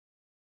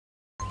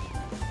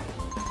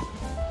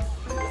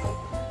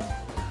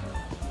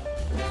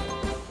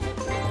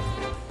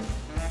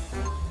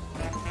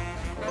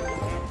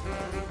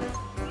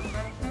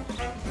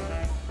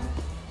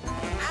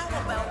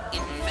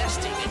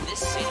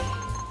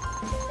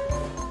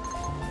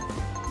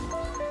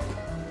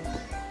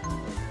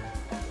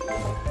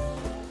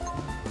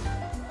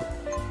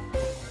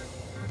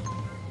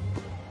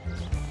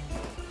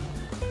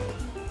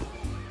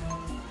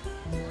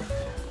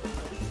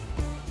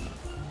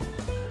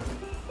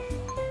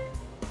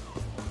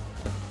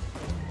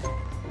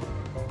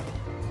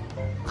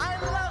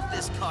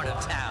part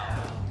of town.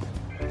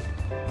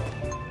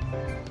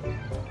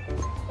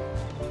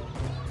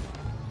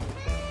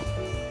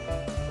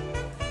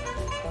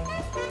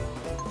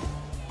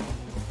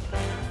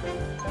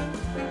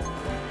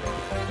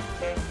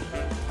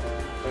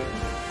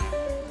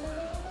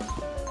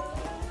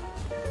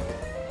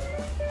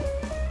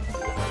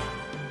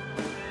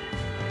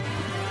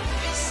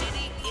 This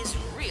city is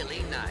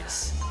really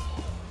nice.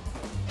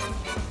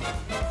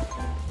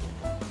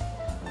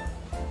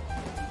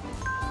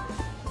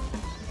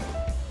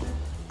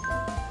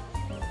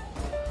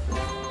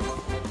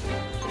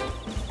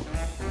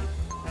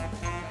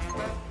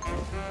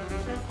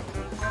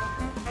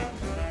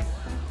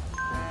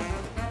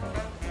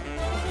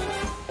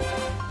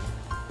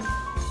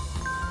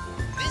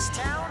 This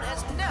town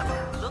has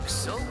never looked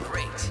so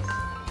great.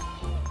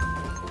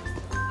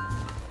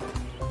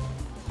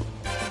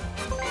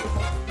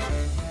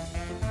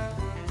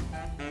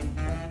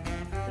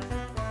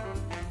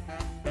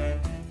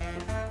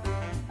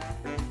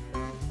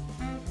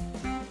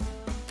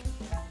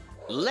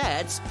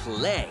 Let's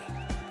play.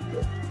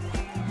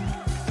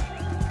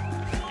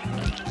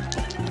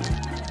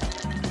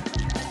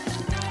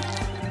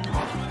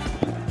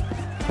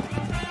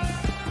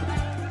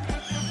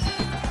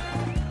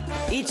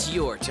 It's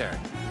your turn.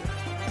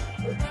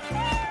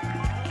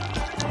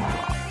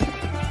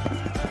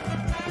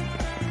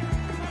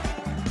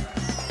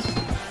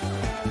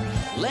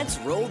 Let's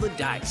roll the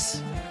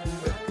dice.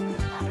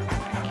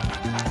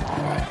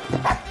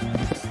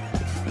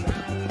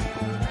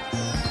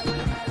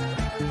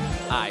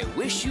 I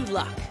wish you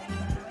luck.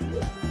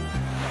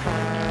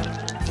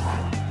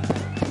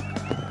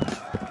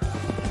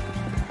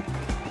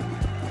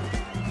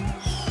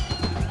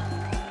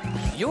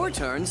 Your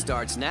turn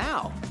starts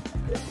now.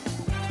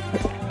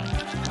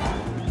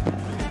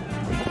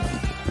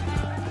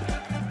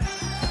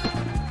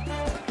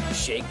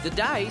 Shake the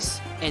dice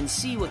and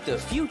see what the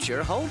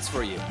future holds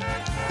for you.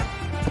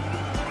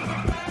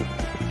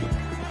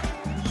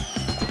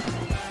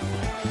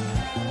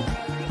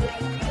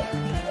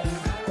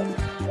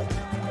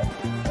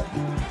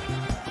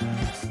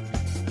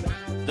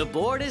 The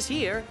board is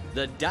here,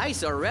 the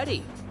dice are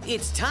ready.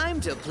 It's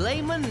time to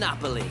play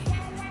Monopoly.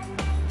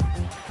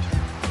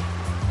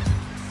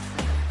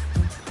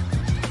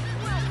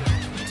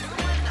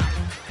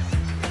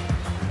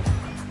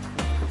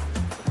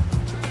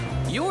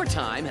 Your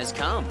time has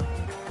come.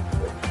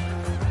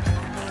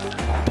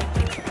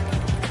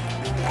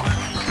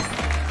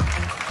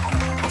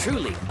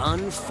 Truly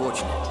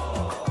unfortunate.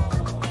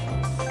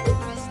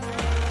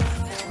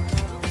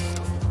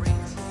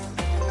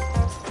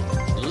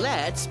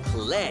 Let's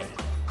play.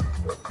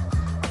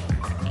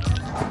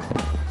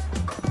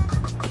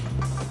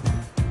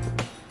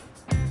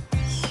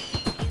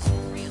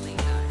 Really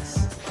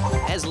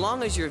nice. As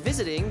long as you're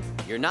visiting,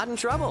 you're not in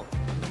trouble.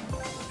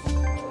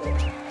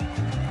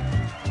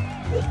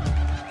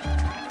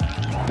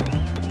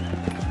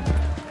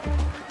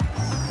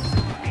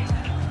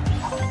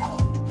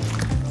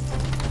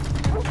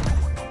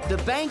 The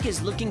bank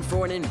is looking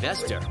for an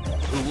investor.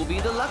 Who will be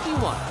the lucky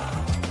one?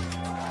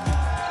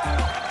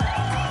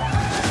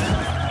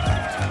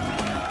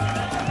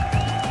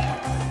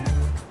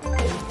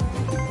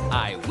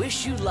 I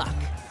wish you luck.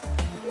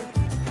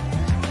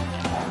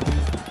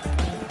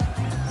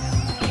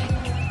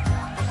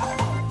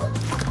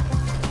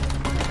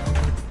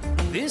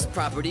 This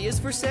property is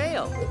for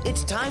sale.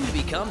 It's time to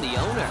become the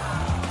owner.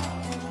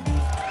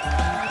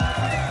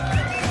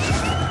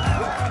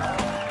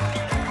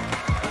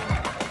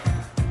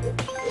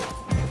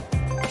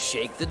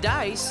 Shake the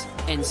dice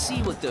and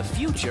see what the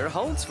future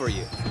holds for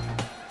you.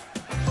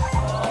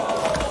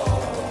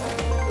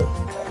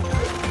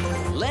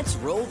 Let's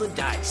roll the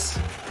dice.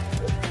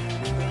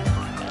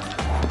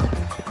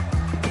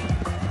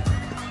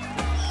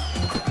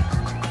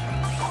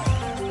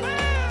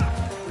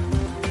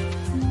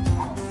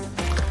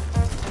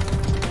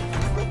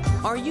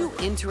 Are you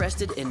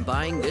interested in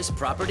buying this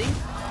property?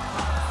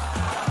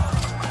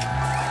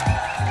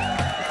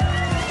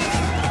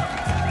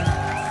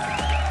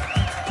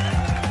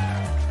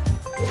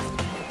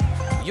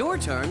 Your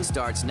turn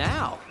starts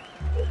now.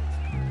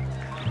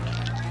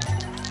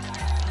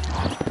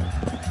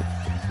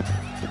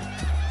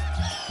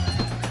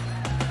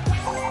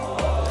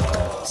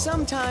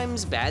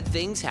 Sometimes bad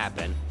things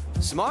happen.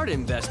 Smart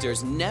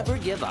investors never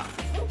give up.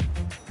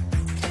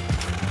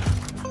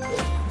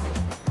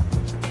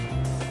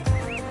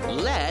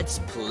 Let's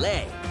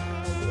play.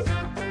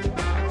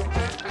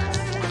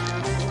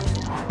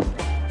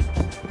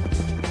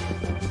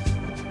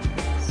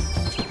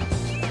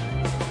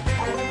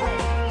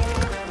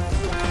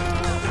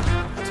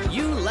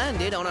 You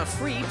landed on a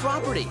free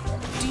property.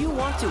 Do you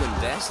want to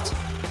invest?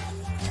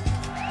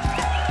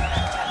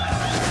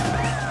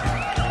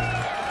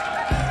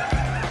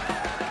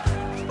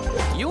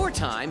 Your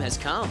time has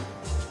come.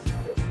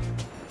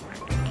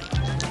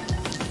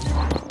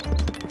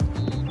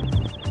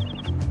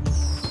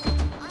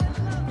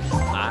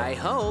 I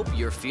hope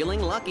you're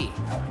feeling lucky.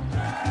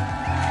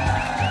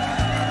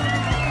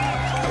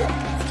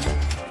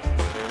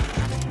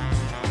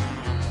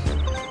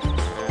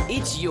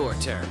 It's It's your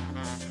turn.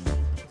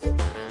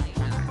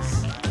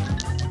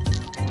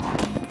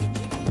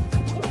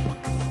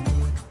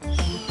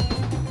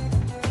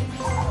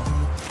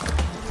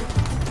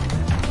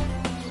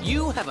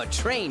 You have a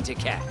train to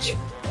catch.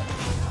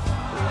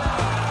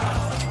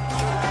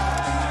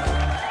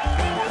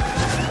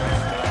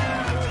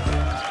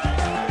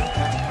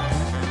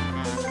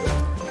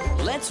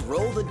 Let's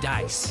roll the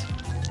dice.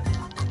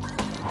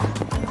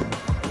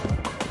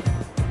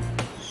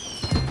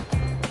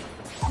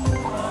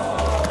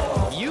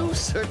 You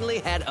certainly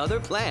had other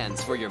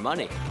plans for your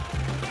money.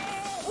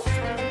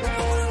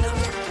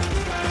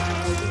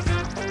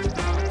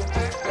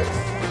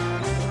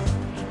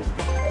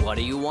 What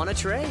do you want to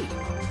trade?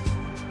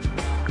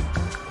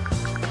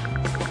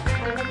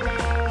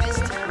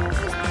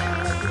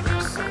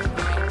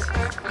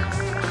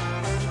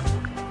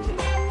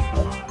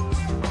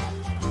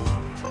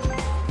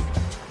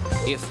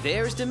 If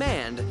there's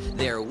demand,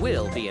 there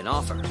will be an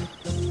offer.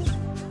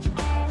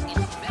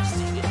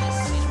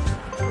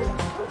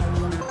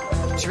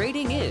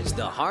 Trading is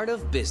the heart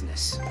of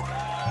business.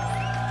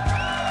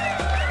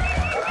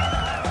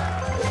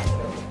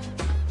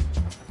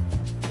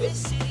 This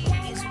city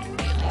is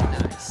really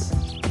nice.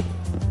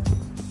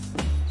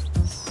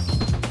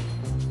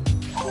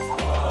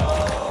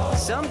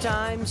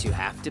 Sometimes you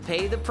have to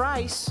pay the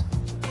price.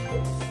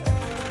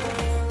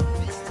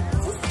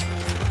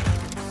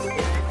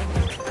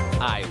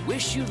 I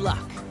wish you luck.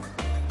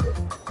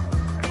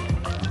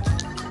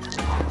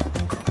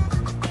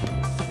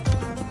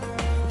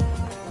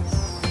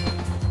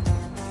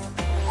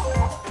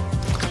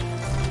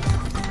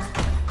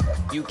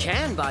 You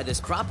can buy this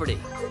property.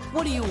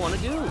 What do you want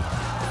to do?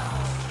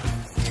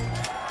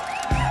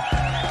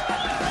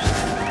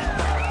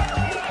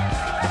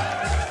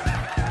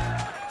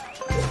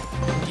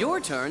 Your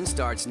turn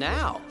starts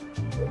now.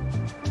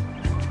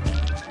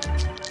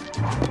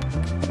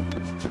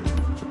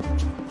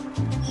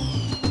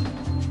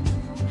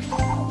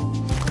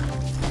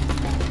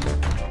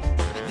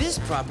 This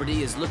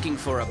property is looking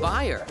for a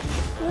buyer.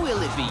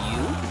 Will it be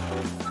you?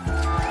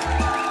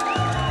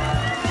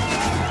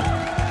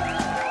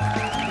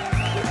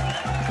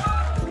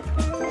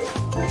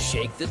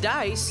 Shake the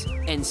dice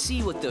and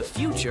see what the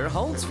future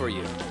holds for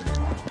you.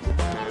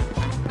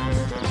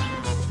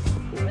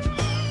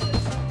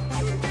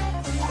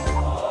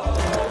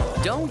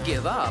 Don't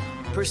give up.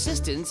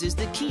 Persistence is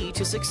the key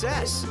to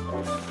success.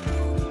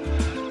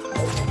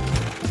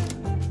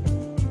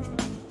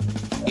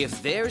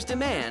 If there's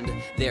demand,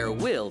 there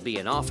will be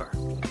an offer.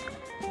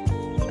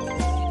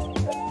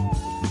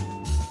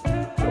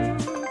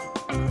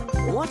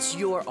 What's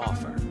your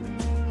offer?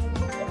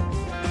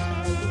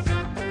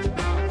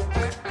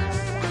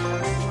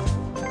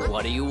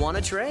 What do you want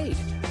to trade?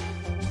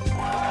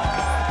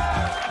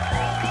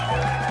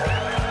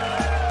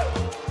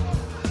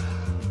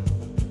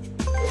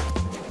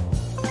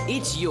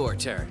 It's your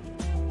turn.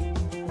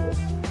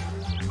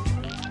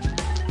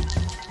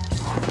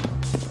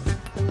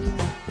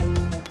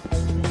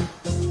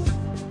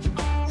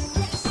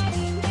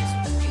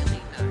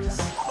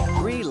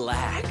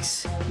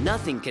 Relax.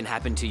 Nothing can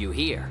happen to you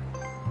here.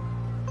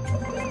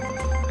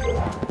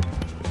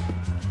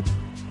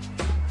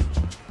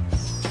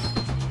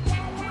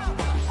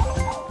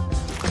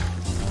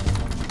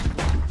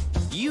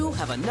 You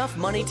have enough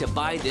money to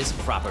buy this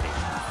property.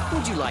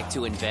 Would you like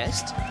to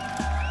invest?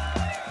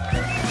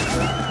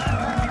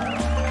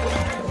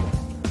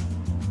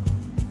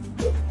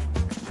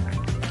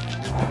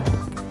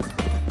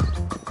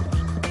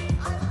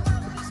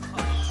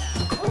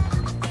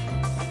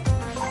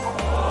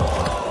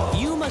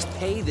 You must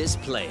pay this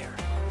player.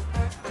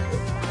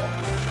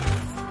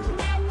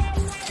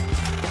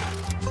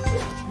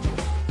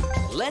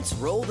 Let's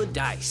roll the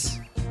dice.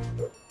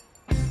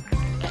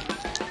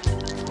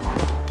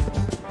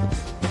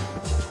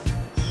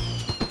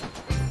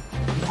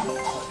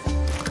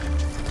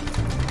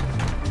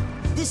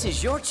 This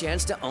is your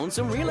chance to own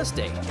some real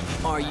estate.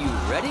 Are you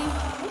ready?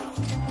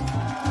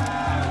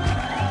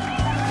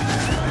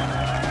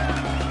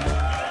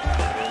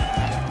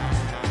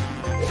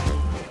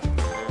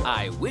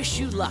 I wish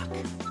you luck.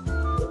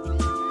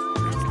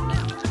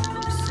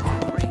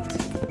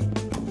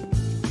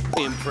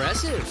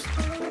 Impressive.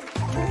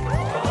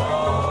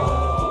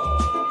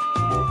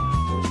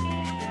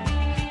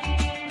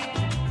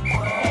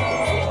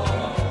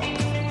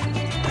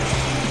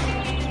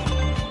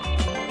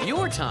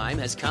 Your time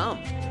has come.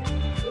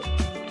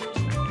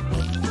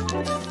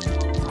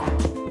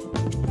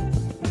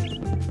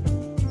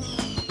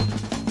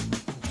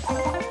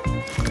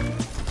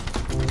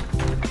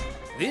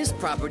 This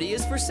property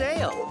is for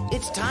sale.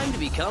 It's time to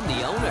become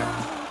the owner.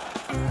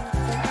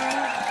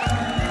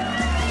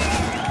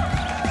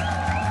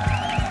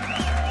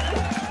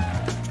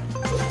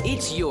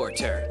 It's your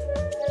turn.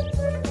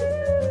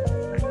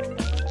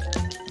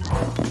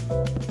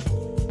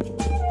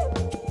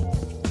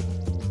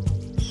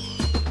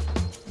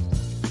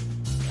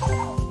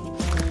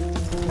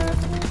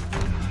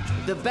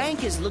 The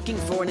bank is looking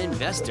for an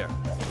investor.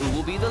 Who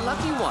will be the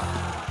lucky one?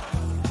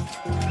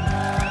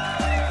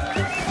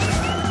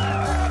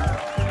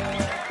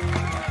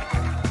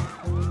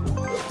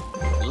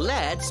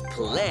 Let's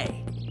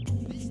play.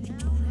 This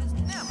town has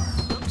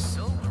never looked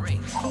so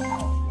great.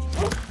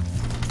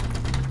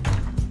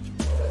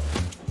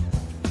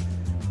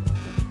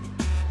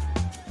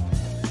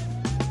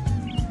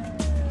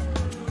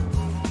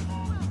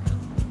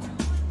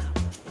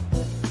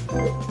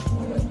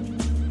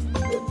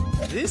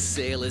 This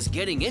sale is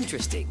getting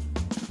interesting.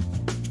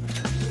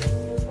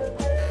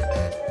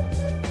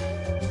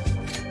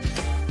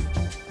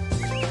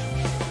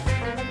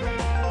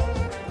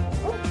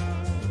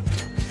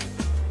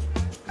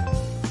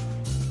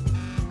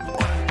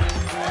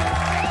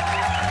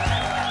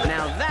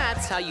 Now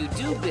that's how you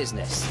do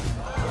business.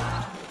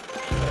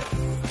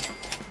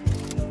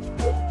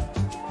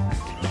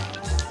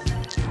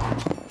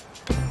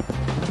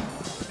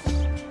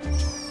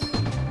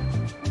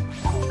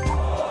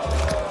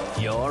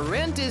 Your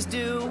rent is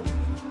due.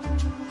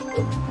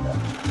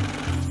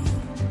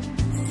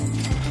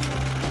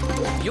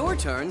 Your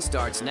turn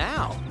starts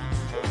now.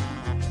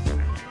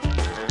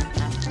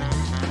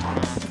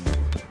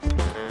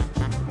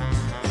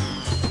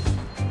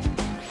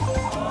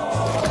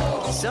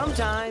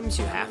 Sometimes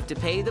you have to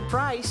pay the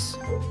price.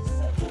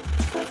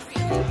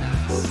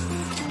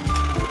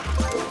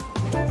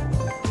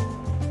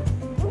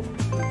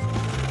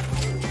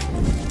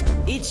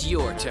 It's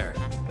your turn.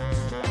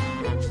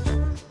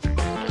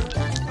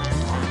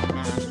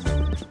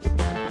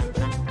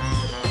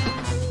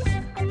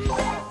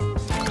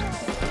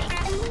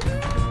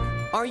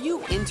 Are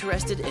you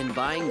interested in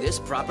buying this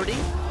property?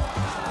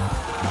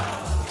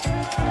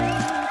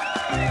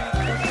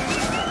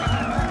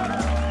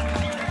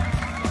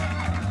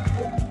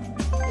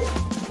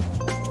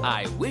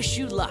 I wish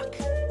you luck.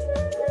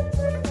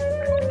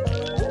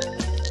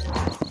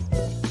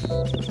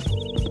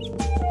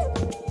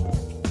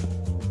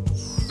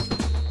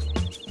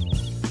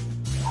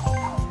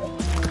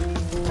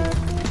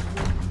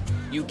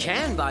 You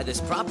can buy this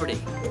property.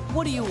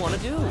 What do you want to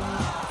do?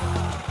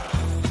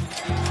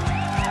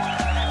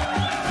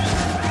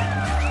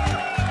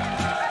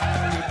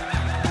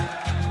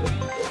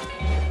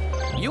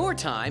 Your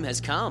time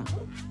has come.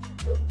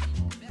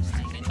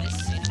 Investing in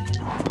this city.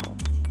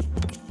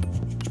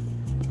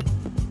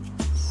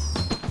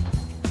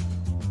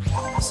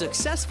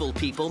 Successful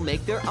people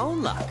make their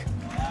own luck.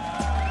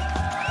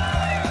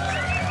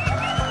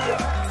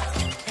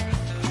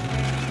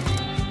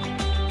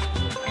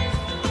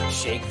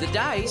 Shake the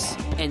dice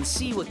and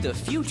see what the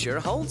future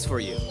holds for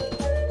you.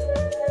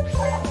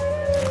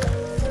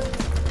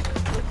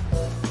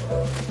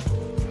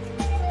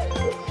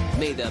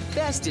 May the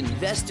best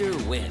investor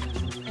win.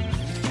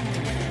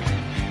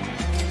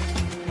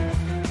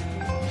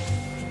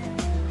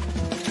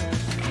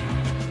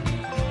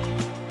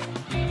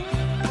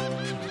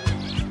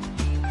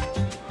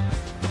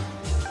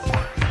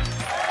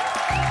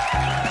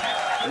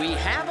 We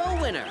have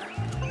a winner.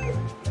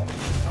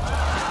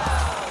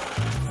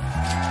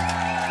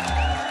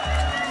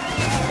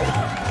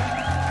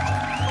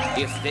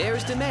 If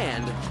there's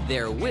demand,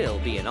 there will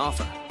be an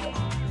offer.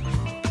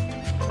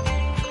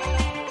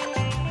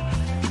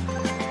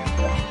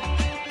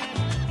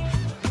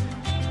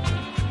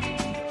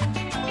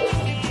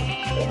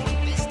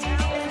 This town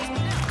has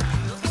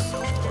never looked so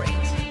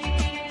great.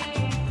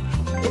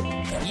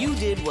 You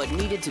did what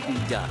needed to be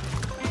done.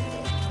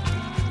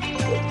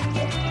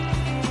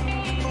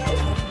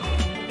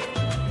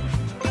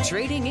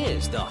 Trading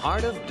is the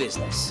heart of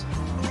business.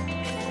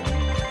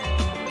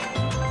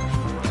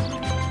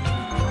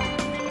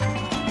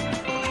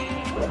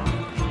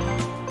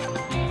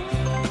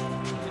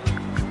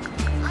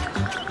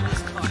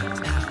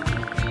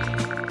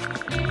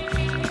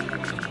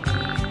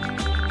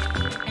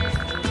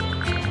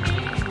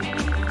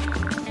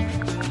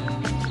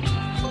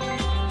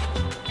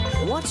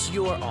 What's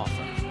your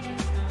offer?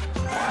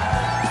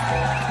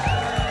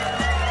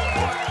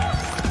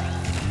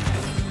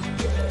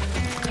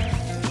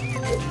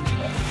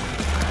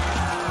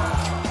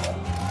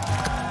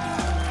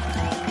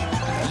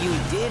 You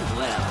did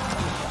well.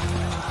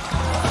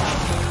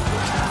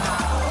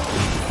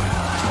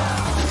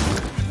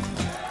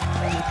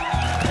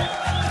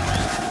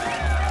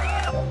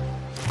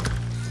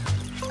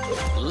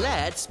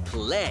 Let's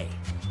play.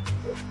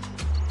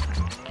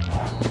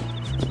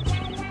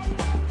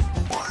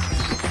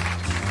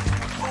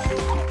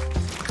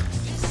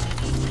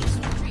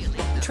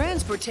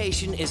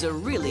 Transportation is a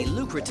really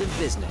lucrative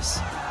business.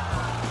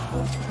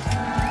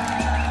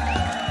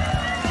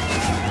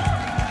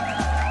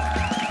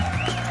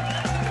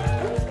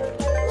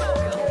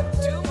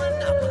 Welcome to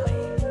Monopoly.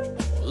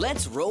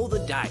 Let's roll the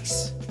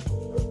dice.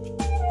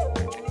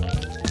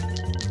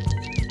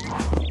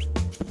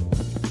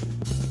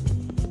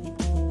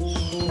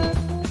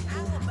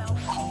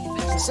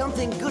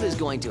 Something good is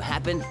going to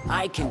happen.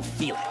 I can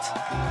feel it.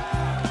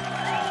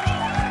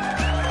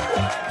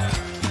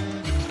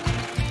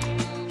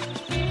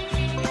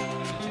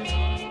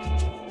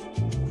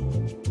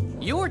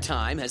 Your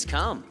time has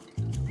come.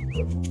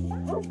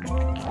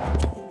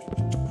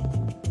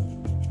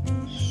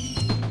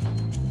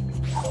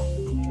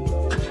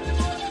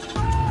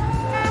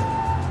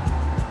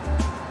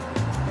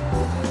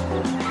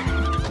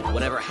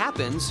 Whatever happens.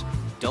 happens,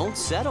 don't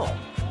settle.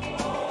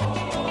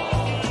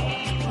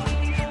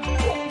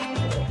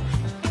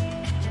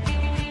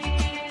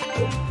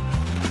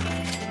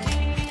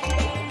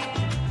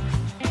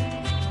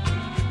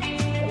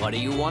 What do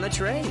you want to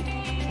trade?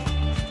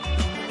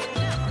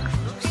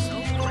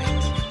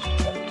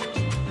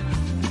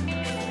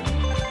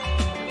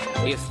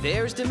 If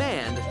there's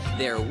demand,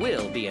 there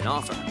will be an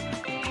offer.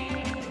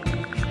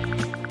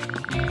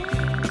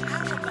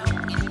 How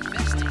about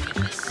investing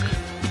in this city?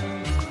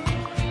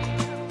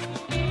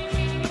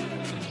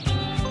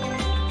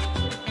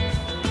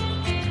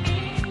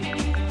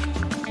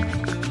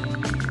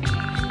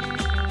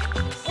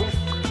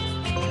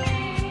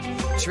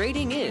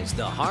 Trading is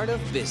the heart of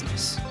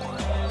business.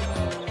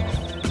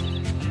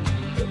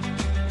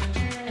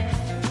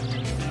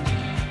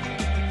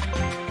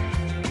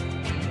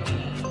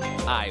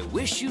 I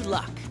wish you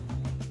luck.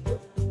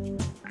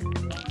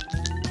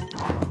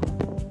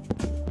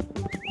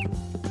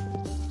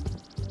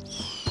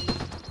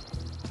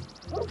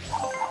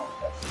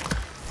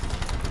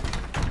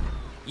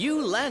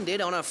 You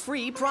landed on a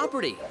free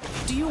property.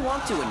 Do you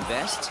want to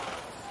invest?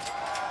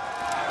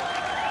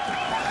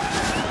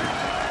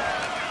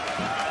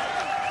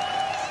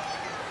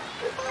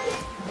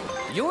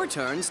 Your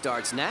turn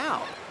starts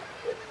now.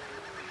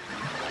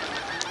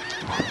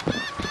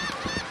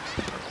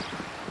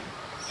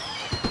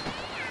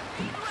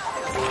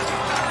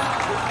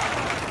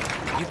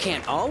 You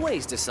can't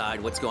always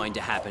decide what's going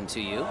to happen to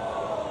you.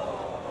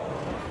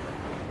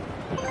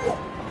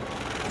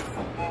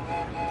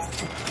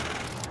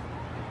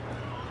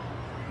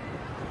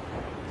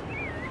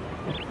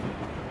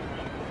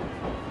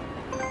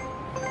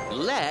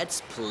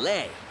 Let's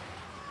play.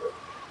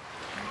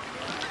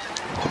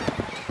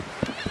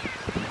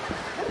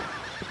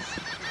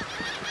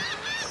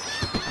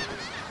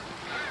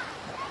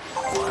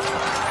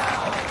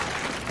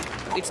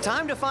 It's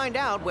time to find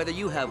out whether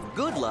you have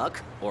good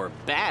luck or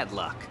bad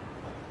luck.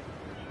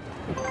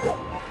 I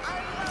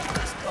love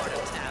this part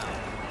of town.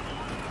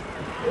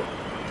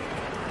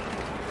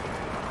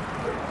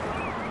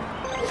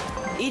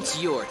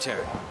 It's your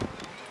turn.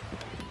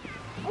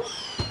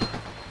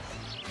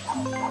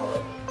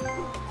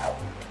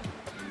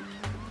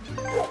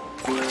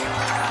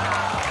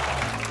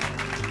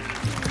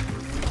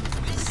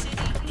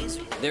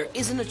 There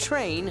isn't a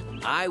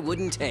train I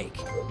wouldn't take.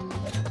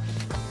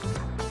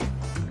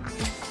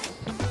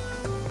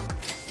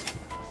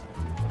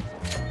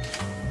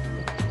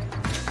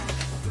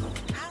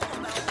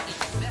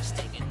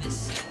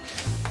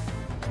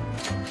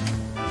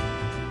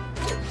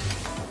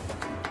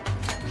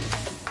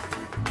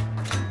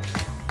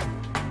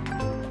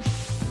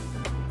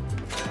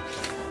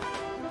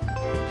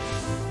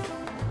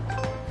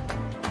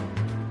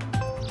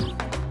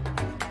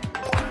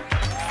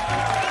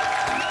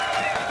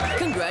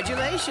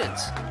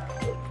 Congratulations!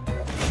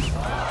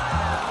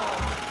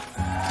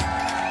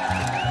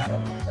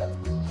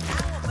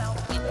 How about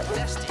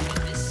investing in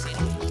this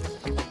city?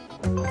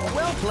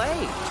 Well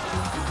played!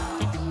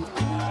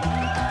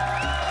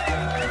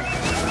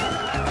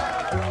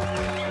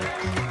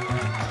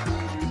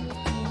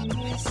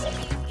 This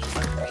city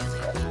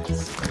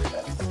is really nice.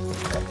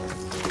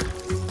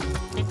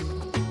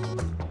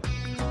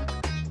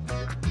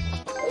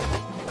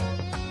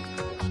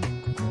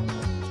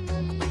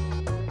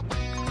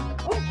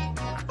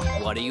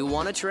 What do you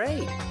want to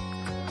trade?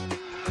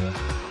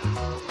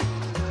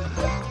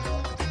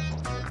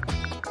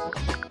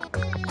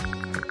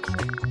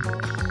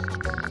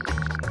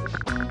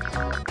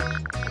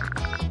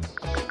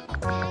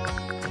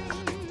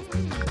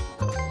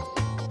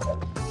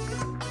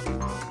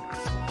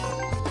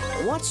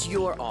 What's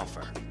your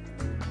offer?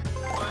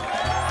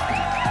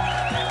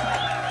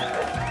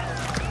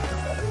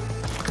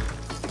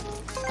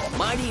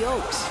 Mighty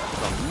oaks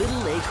from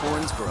Little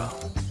Acorns Grow.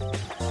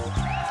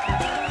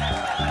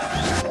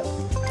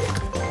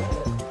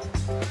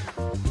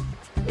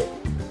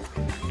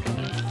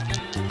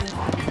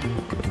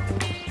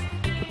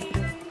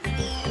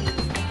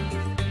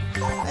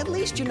 At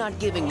least you're not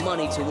giving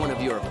money to one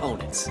of your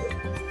opponents.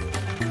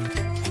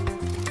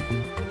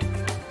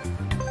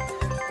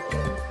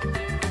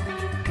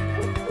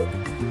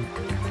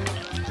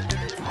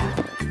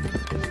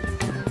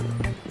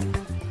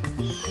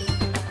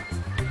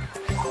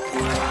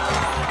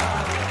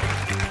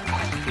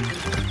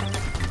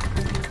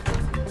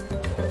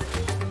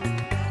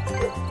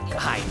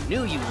 I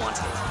knew you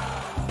wanted it.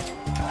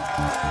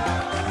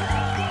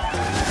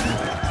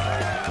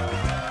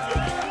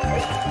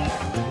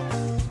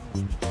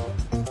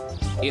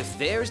 If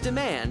there's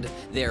demand,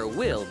 there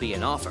will be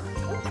an offer.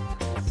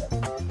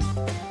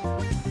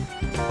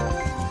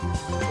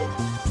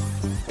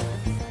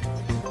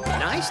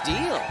 Nice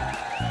deal.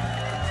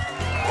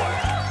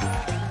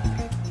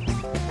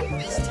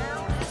 This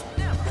town has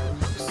never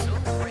looked so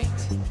great.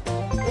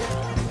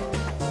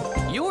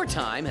 Your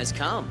time has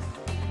come.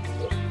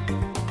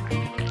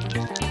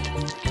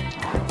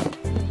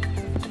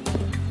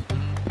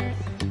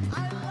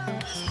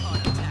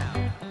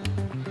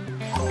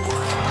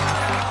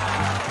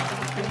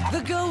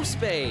 The Go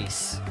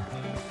Space.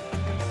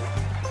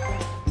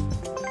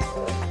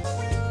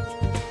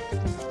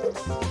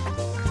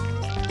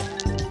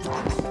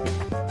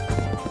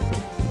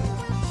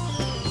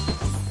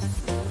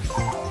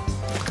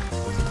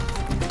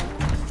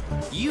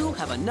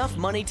 have enough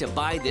money to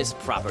buy this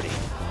property.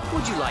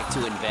 Would you like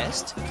to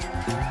invest?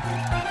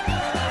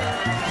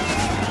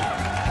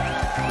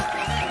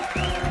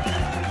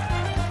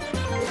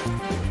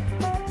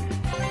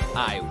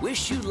 I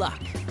wish you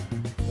luck.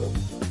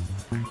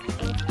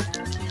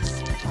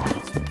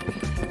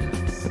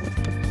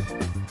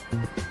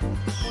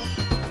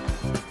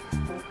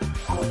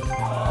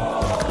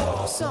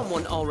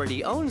 Someone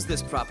already owns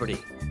this property.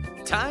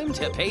 Time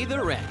to pay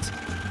the rent.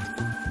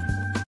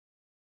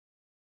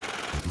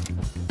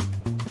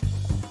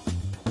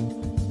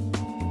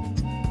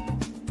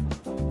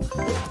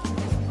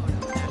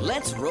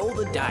 Let's roll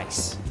the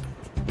dice.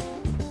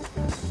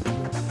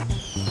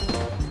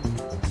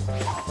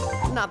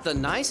 Not the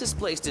nicest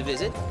place to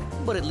visit,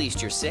 but at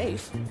least you're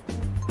safe.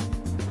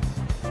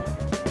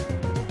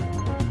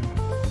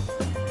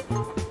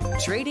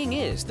 Trading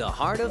is the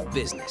heart of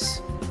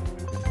business.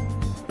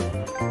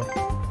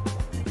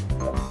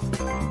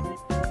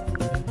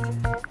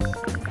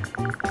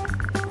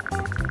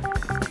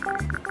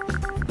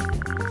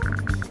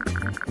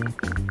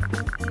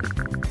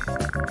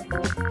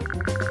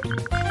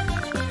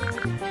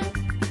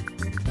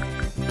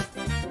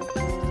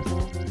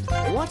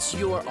 What's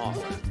your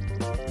offer?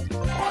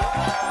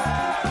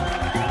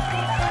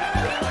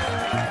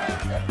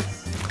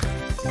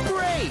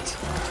 Great!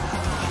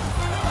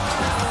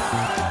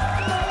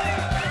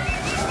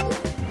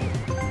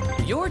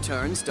 Your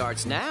turn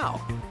starts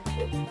now.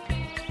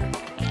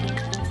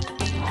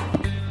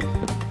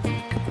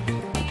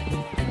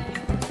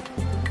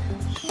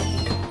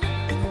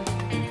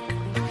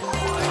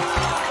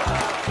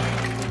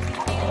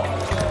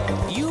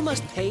 You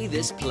must pay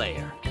this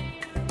player.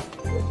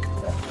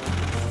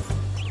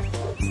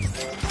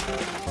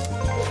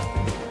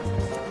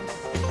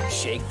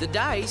 Shake the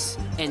dice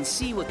and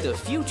see what the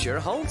future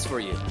holds for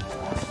you.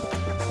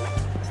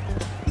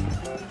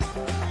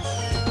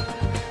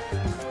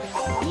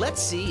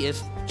 Let's see if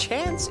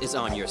chance is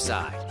on your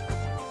side.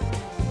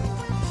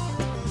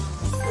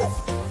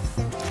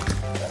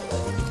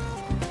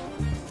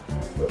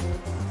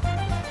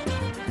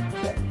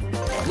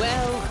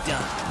 Well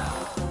done.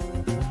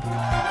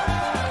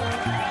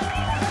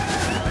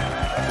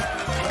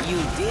 You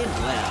did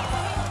well.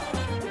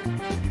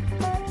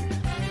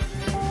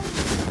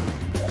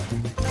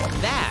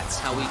 That's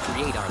how we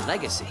create our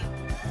legacy.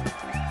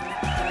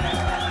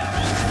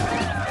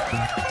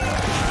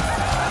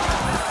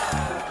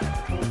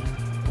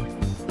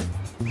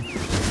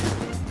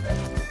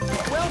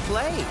 Well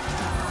played.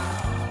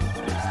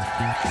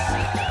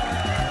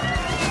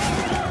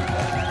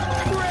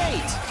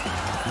 Great.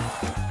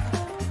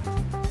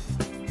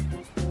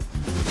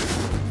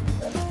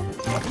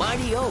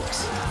 Mighty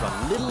oaks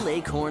from little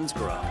acorns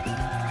grow.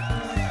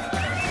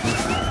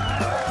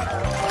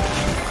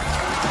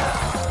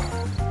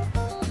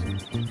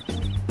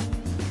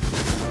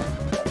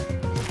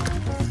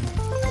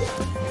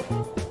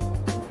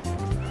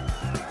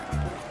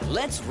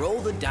 Let's roll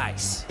the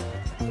dice.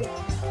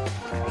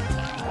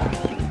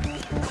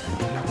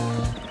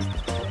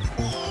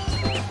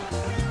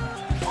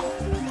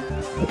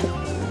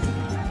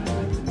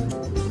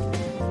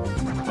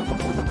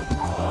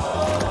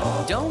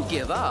 Don't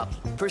give up.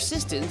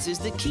 Persistence is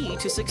the key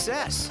to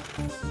success.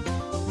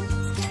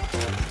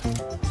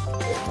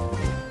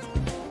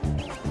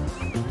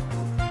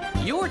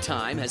 Your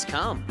time has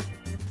come.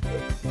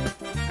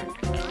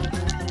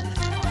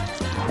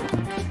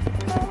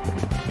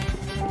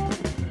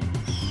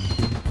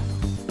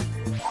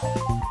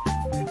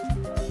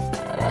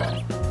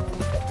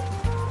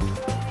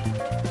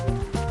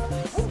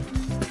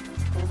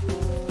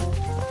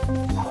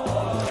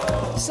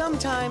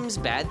 Sometimes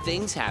bad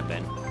things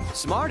happen.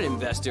 Smart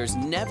investors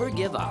never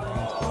give up.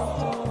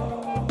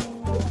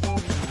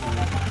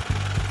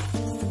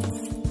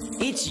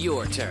 It's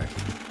your turn.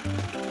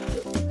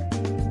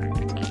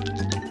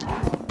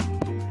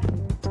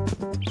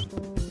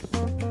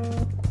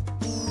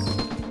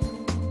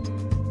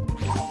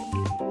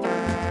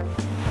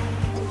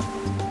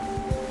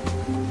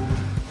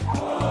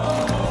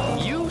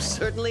 You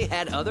certainly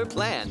had other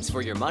plans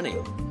for your money.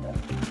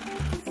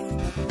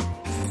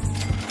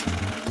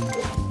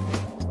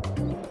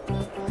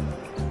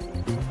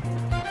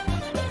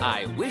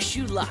 I wish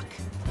you luck.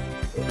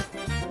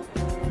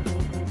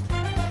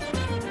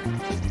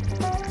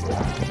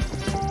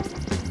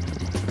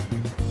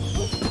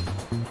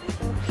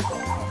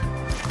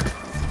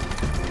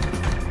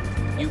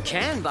 You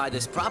can buy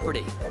this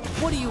property.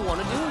 What do you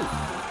want to do?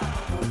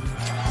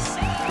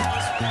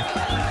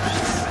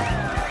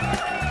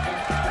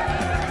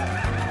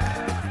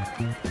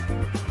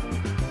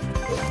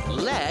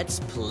 Let's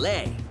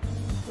play.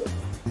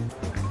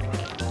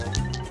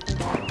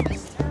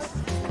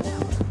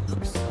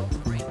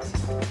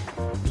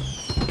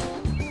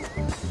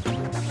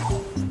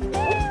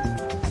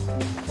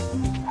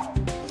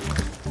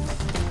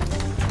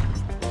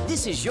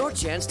 This is your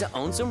chance to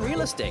own some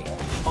real estate.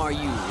 Are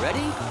you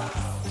ready?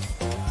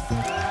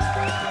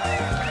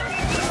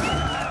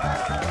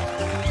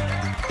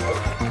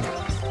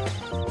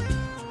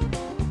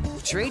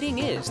 Trading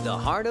is the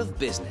heart of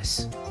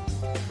business.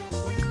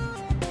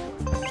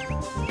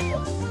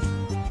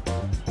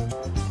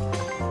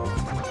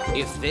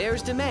 If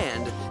there's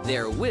demand,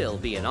 there will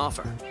be an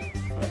offer.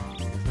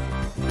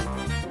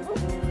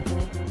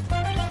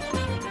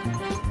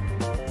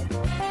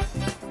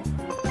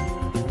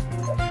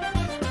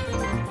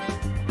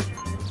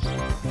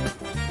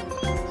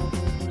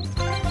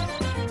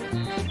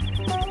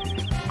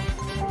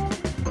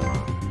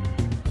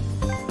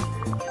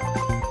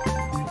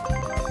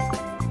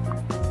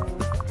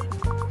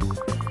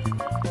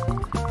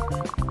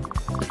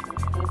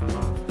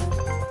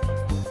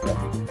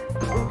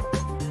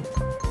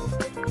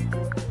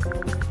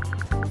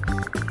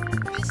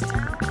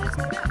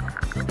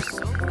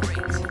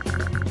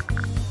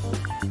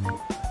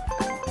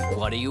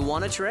 What do you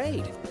want to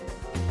trade?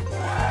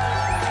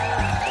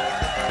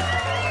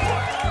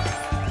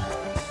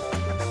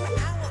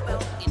 How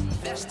about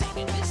investing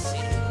in this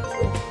city?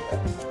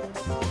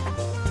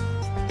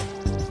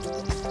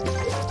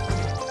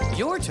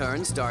 Your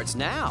turn starts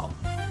now.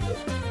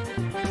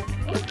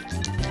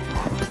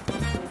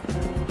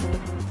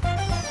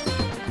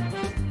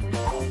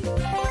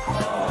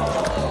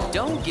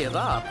 Don't give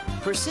up.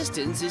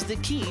 Persistence is the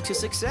key to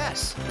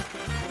success.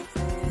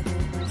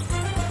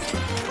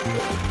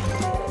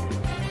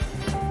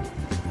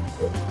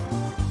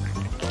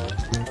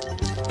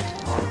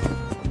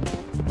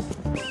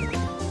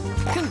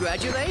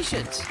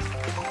 Congratulations!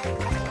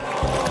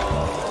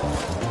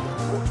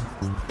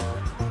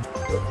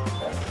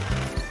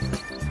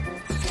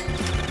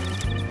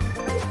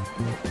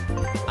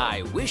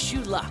 I wish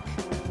you luck.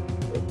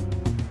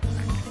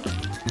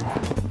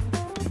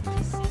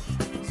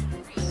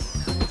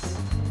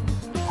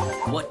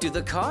 What do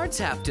the cards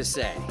have to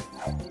say?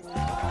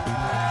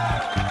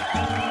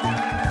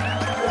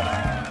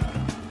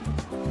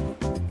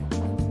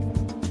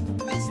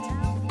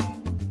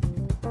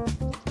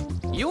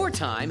 Your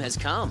time has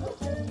come.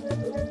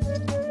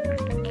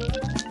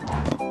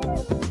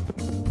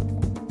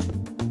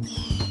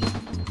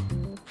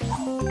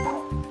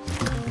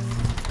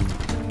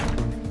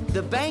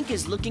 The bank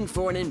is looking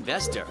for an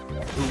investor.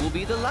 Who will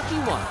be the lucky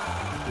one?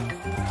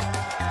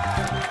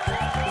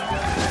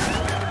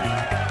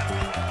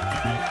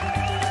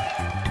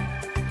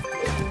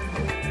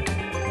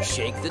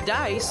 Shake the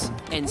dice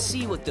and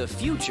see what the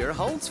future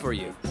holds for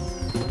you.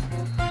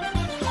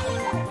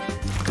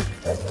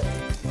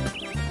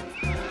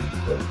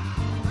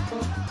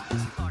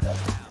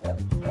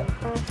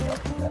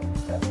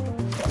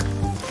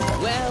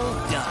 Well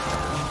done.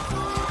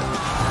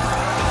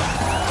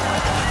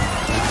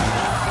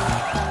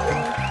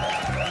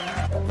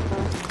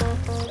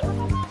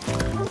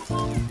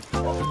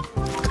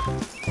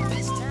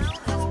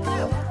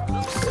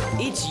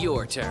 It's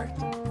your turn.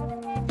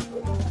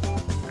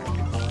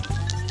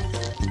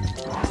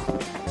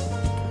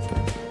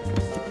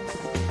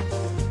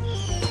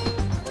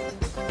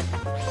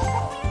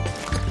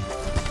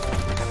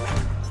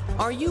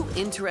 Are you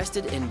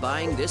interested in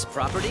buying this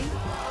property?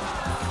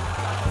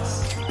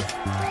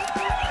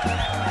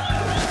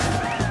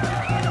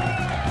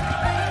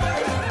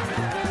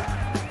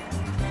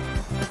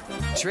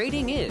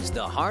 Trading is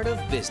the heart of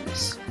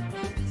business.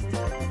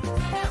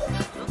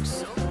 Looks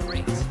so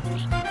great.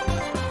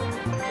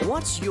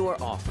 What's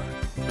your offer?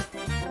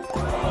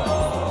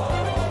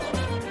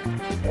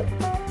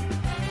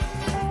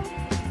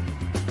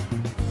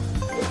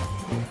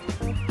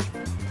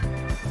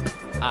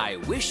 I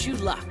wish you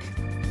luck.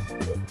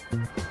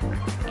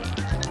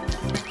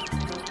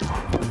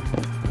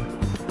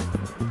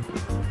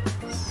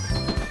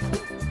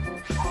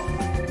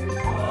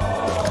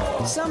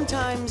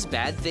 Sometimes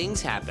bad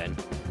things happen.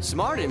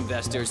 Smart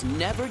investors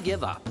never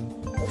give up.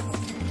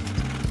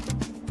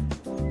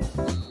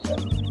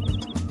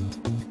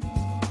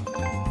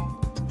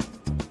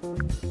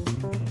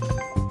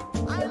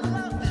 I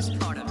love this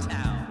part of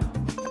town.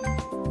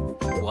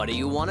 What do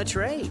you want to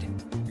trade?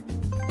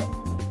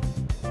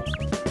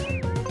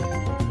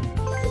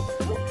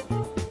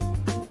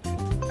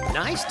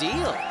 Nice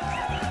deal.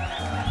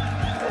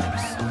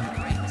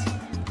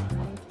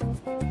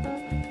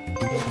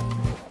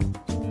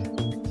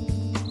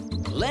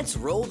 Let's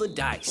roll the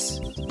dice.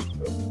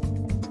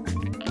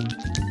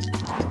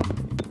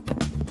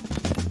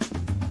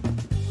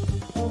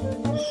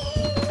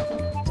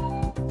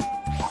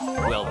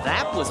 Well,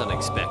 that was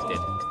unexpected.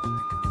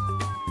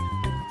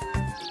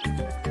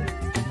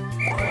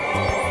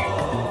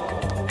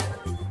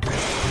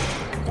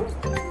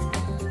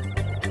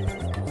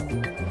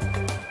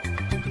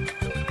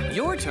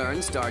 Your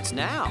turn starts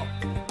now.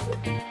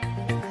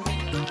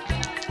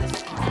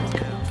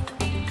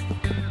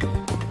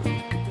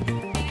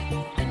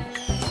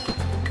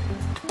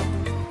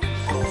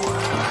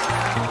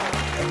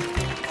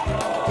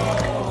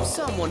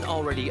 Someone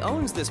already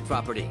owns this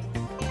property.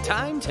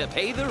 Time to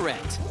pay the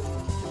rent.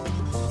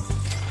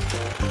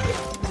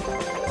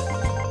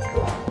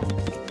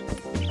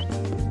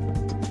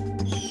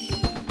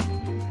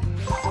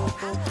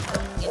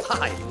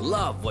 I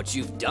love what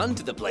you've done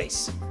to the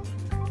place.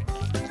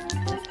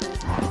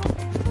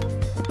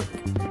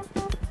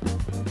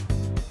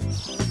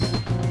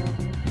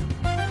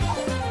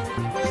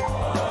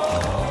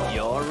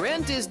 Your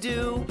rent is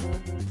due.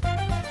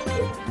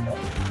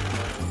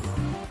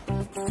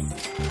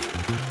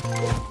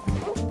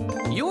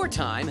 Your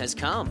time has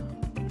come.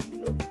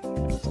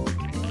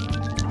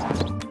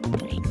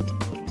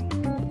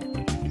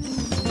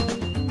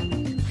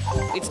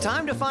 It's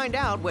time to find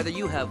out whether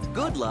you have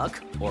good luck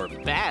or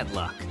bad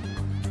luck.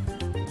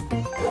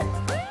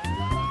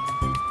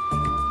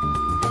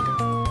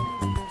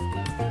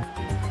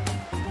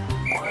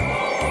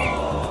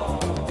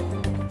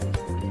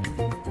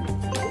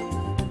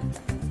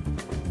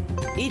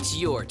 It's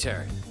your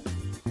turn.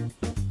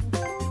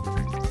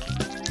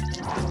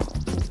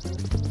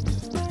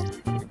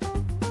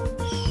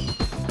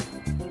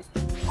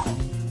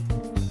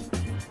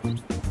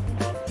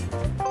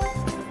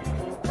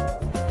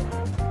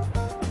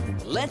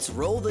 Let's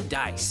roll the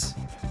dice.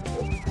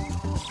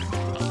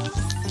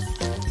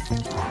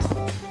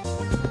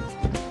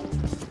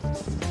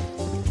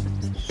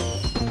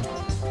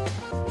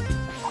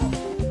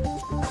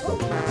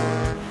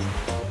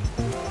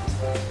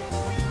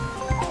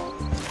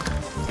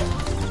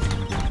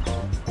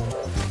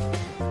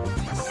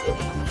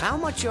 How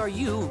much are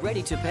you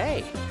ready to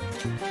pay?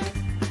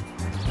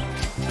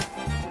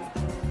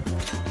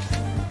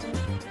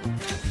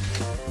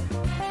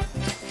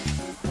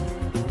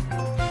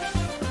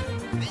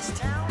 This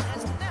town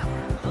has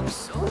never looked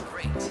so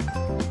great.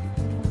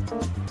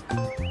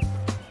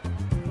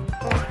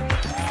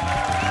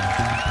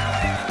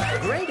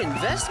 Great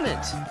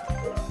investment.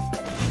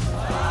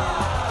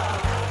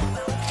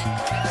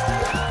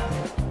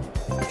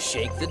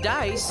 Shake the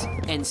dice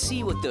and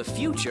see what the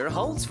future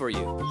holds for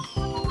you.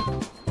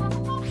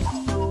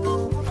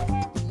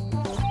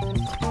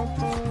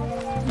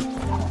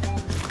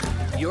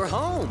 You're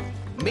home.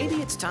 Maybe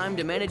it's time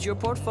to manage your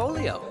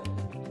portfolio.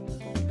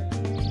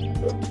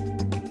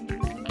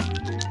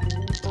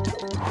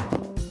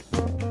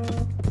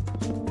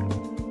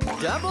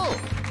 Double.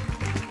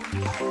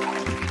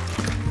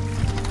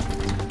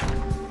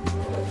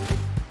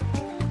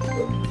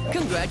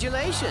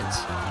 Congratulations.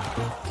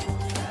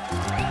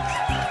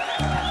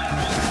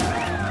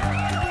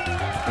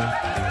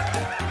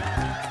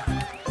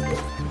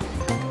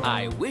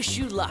 I wish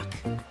you luck.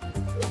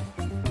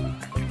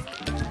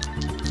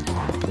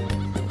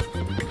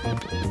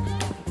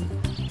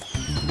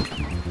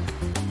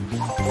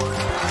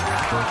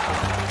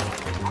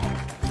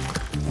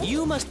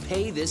 You must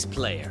pay this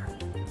player.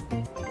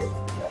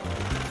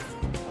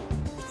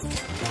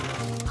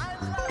 I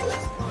love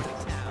this part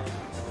of town.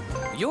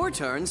 Your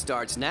turn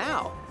starts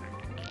now.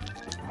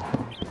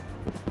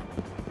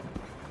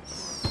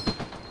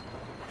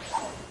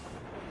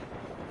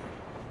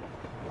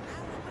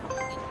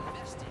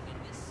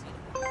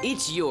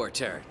 It's your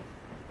turn.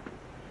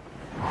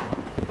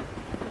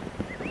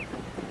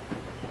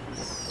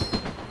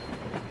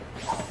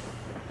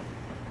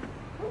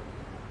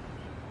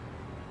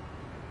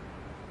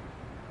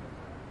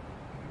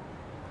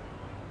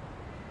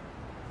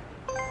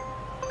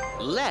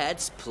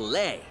 Let's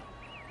play.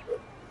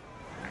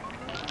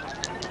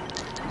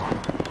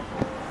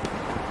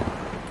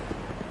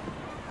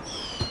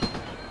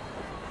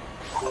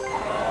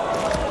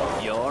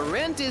 Your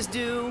rent is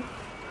due.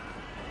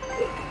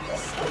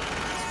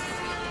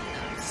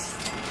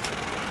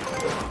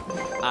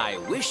 I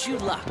wish you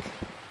luck.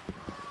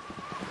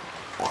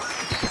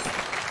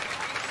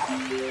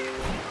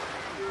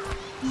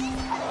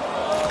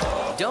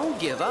 Don't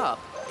give up.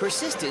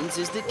 Persistence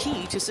is the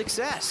key to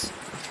success.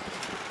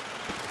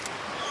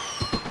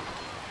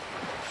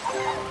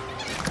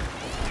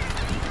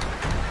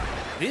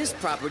 This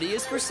property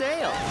is for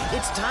sale.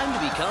 It's time to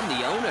become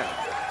the owner.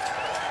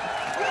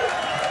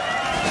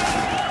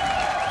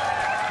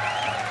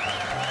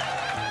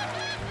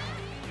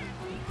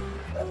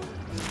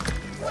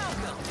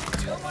 Welcome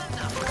to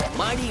Monopoly.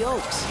 Mighty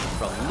Oaks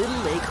from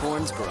Little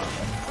Acorns Grove.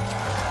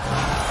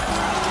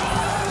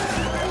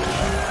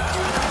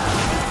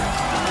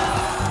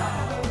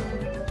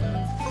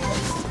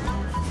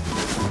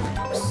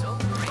 So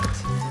great.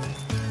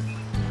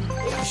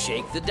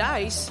 Shake the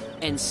dice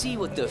and see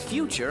what the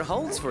future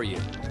holds for you.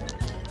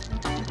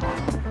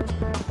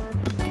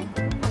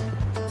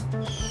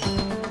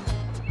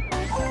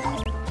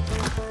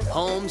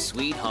 Home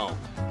sweet home.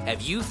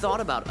 Have you thought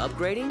about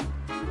upgrading?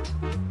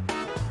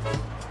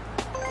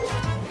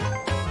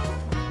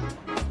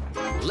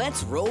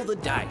 Let's roll the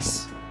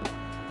dice.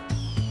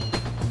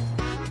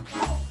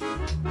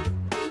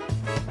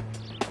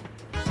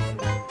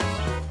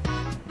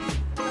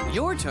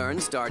 Your turn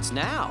starts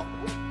now.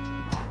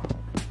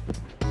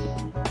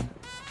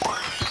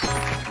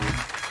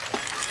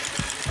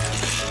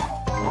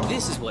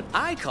 This is what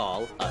I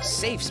call a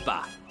safe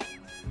spot.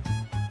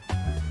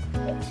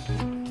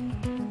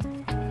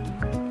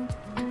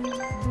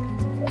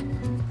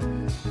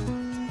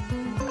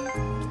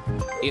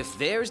 If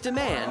there's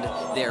demand,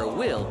 there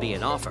will be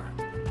an offer.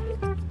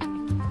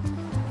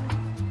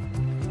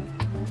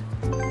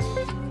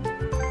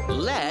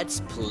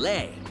 Let's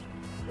play.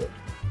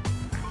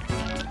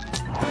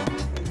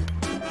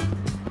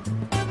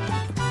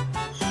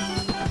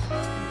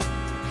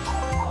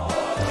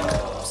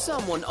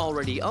 Someone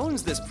already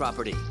owns this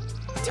property.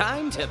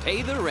 Time to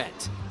pay the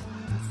rent.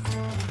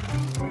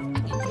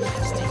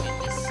 Investing in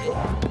this city.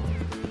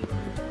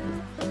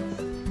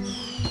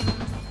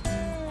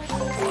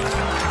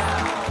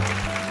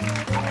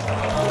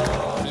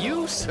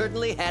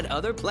 certainly had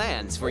other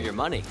plans for your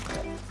money.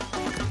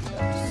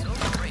 So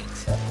great.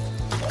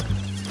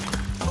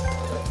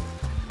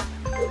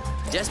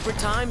 Desperate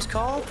times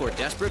call for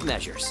desperate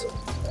measures.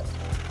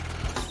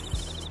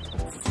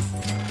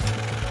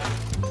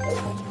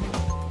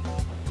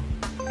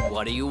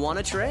 What do you want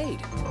to trade?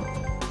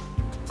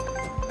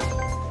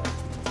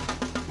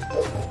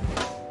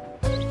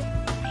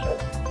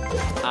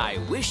 I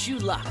wish you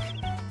luck.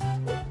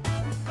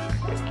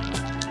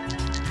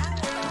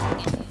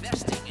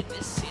 Investing in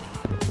this city.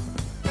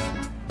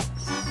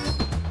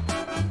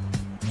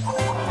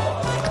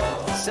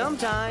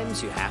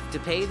 Sometimes you have to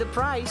pay the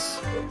price.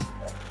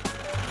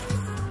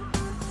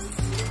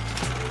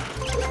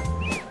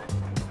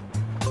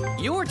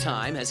 Your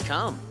time has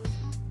come.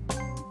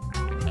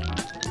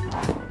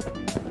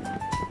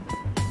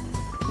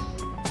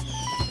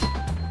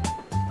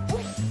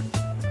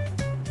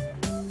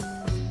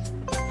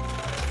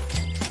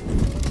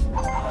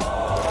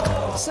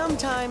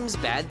 Sometimes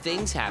bad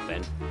things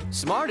happen.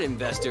 Smart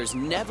investors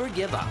never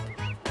give up.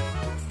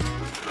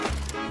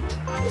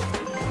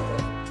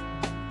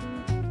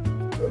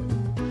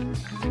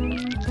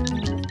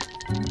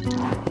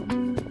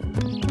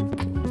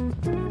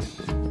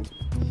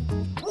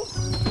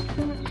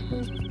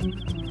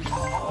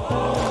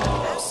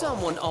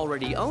 Someone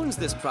already owns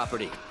this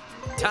property.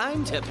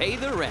 Time to pay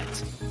the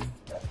rent.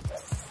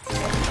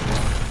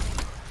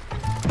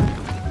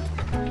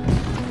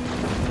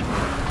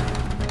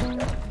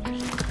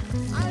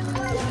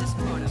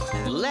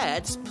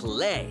 Let's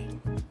play.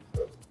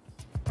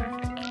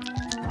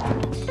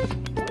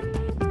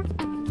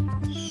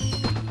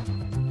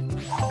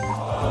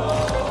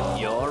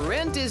 Your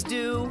rent is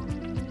due.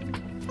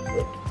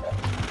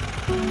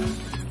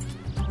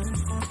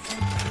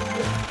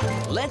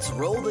 Let's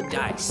roll the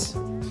dice.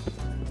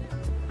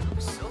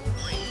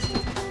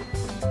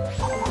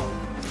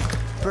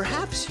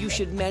 Perhaps you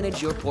should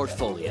manage your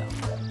portfolio.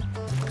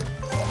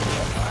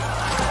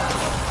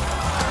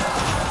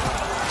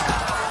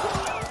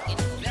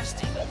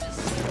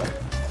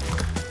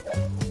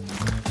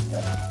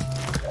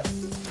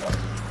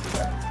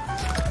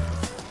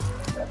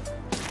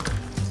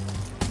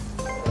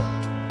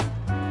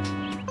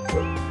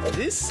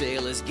 This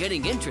sale is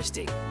getting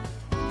interesting.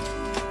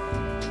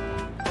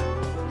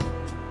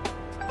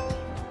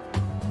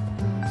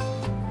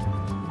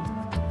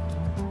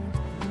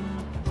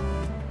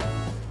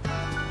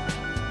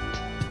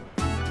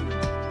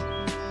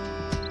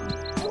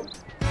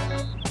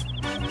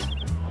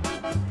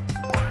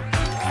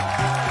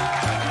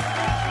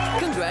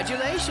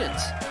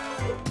 Congratulations!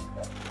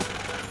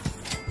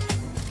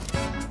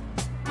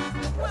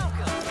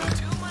 Welcome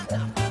to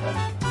Monopoly.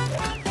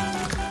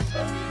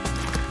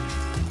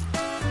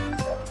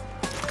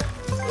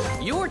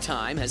 Your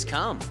time has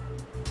come.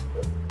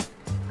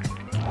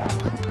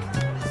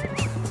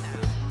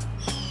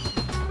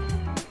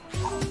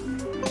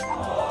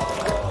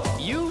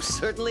 You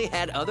certainly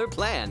had other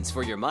plans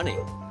for your money.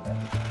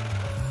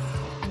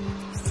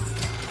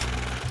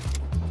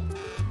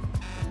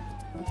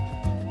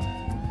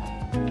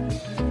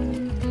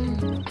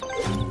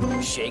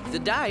 Shake the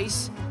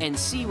dice and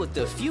see what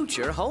the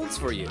future holds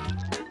for you.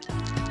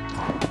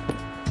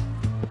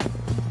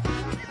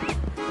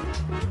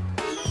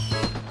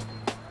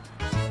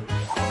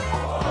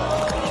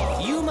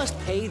 You must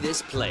pay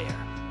this player.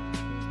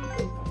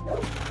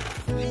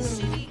 This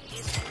city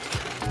is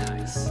really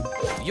nice.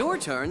 Your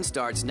turn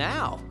starts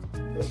now.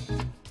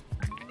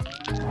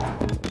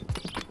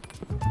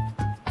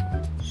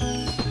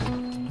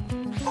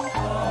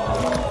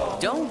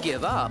 Don't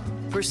give up.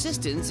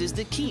 Persistence is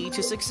the key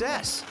to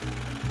success.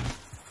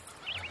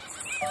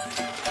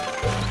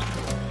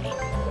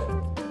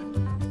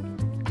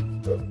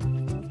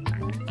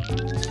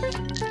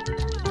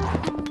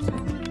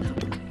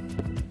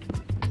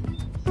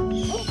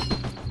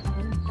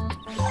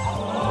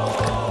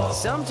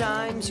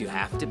 Sometimes you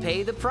have to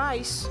pay the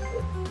price.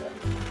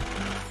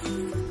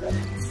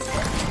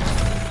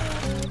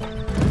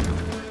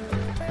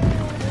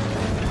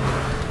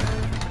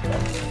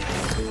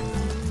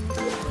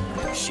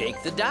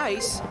 Shake the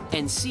dice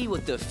and see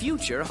what the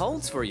future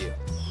holds for you.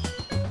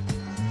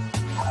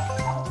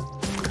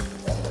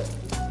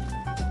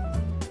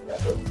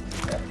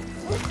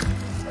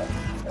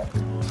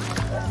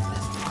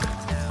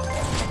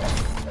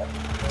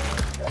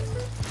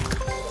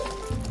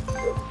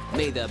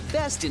 May the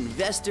best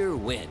investor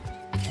win.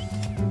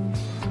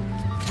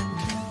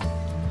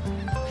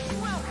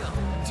 Welcome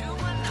to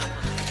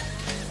Monopoly.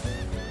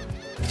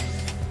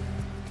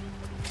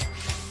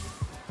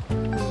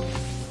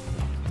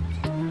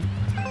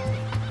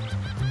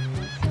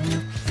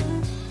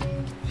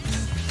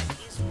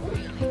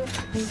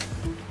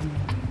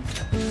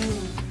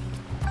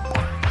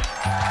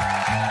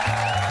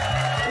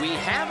 We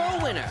have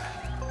a winner.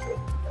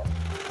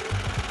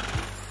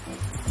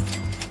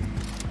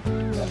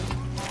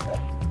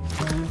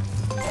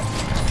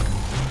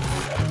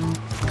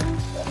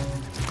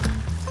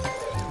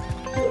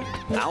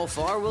 How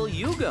far will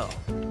you go?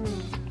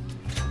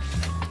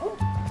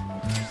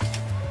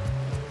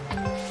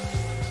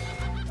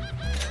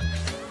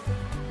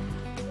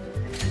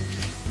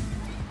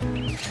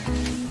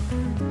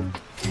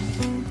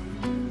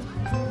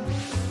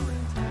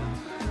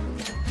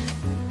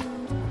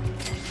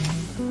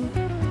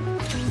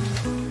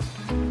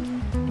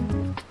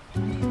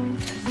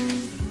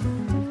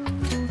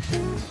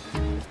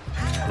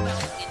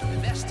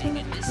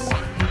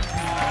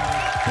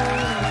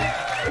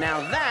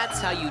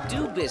 how you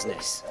do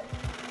business.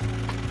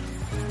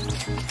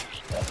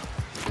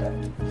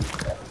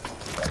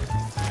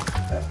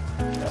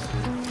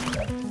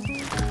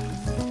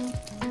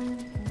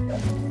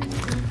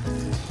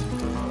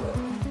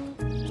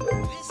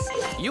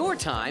 Your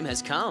time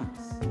has come.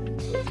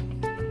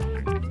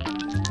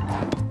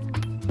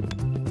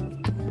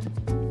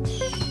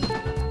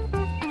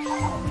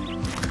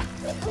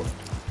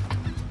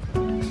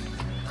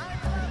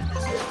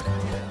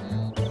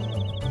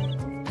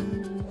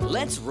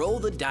 Let's roll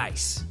the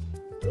dice.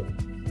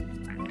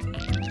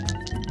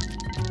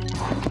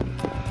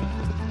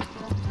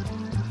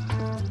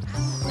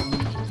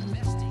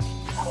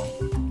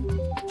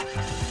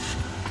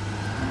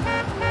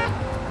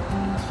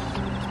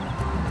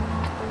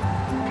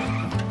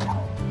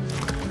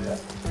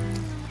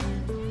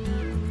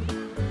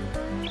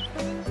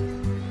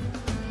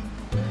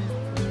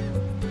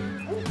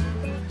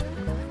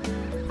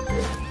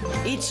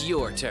 It's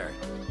your turn.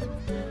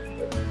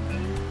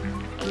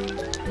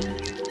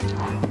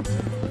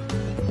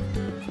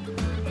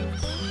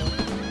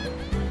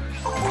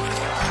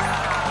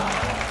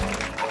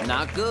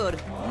 Not good.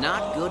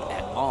 Not good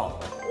at all.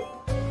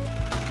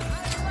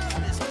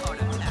 This part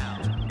of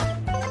town.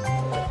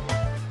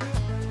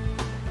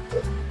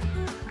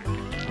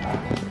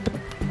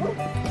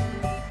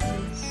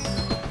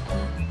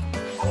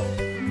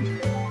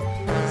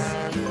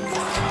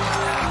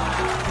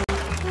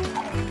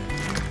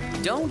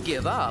 Don't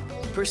give up.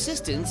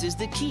 Persistence is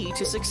the key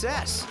to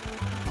success.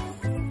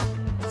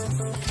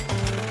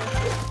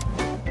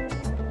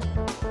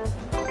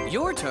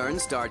 Your turn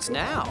starts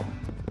now.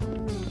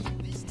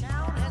 This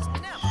town has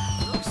never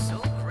looked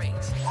so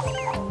great.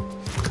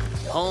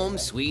 Home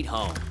sweet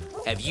home.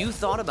 Have you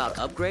thought about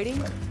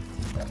upgrading?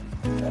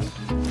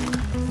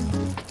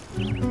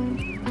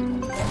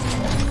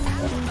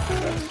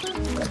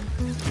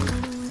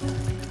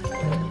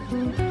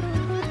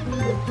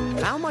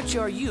 How much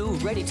are you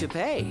ready to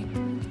pay?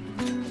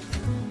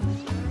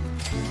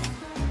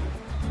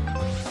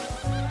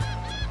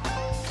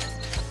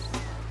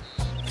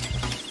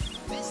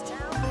 This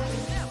town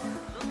has never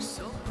looked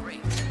so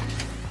great.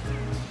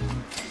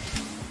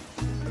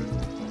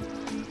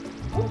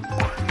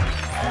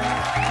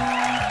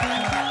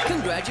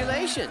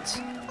 Congratulations!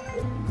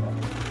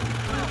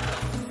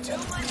 Welcome to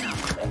my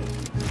number.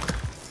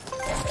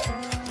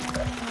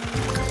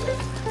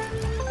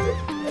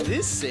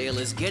 This sale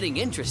is getting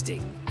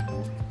interesting.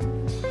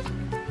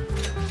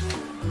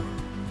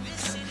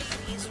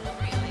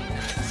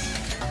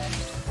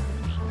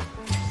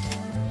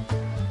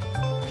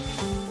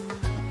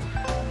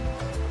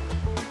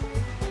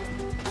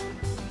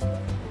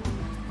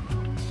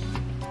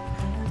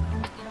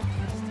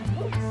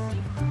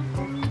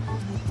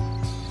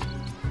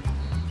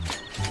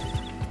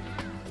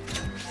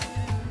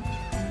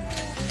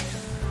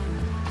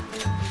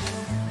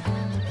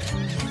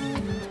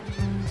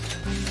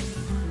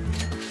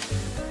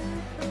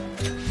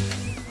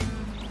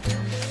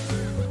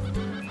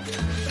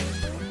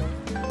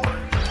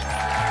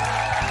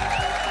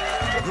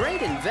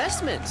 Great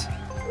investment.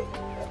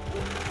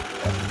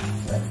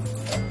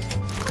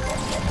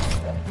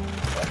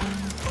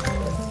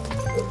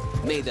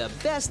 May the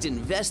best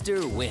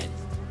investor win.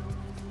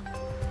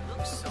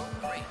 Looks so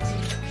great.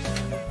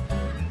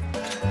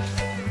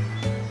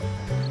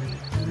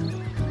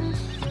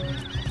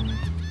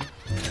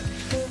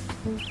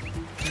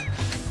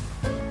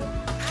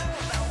 How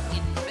about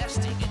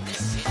investing in this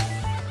city?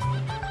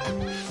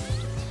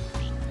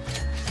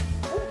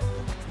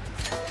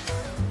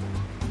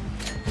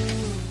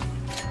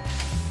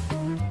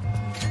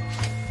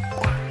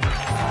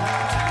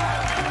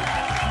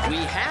 We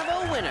have a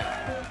winner.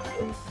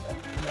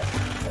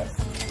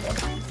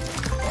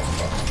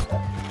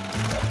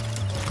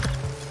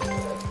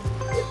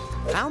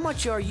 How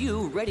much are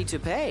you ready to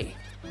pay?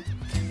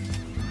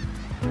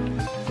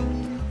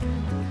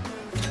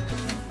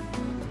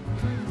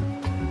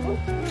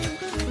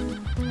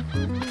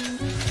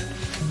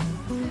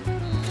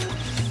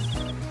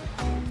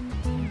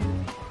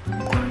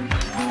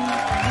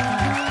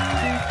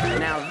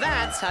 Now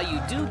that's how you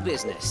do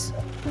business.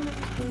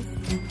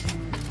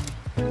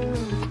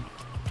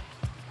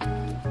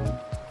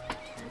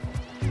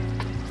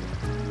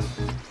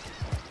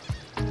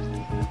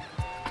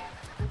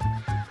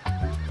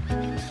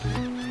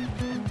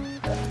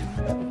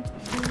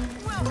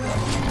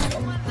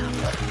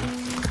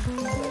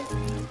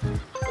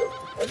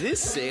 This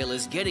sale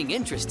is getting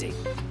interesting.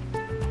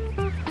 I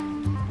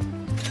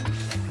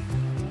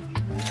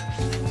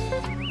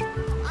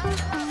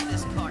love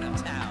this part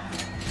of town.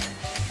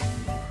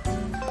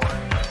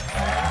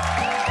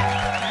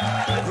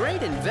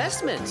 Great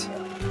investment.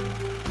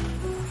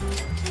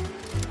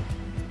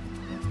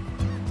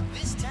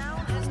 This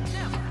town has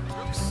never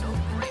looked so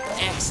great.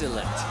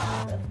 Excellent.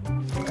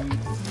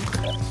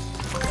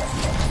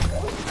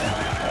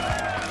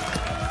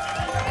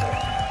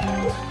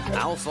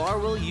 How far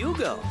will you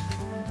go?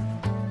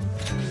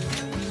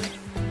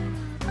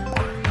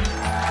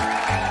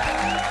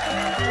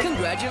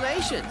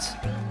 Congratulations!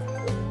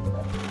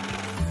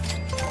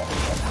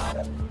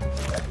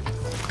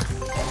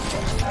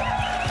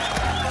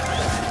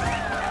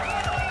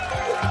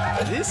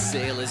 This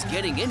sale is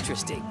getting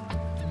interesting.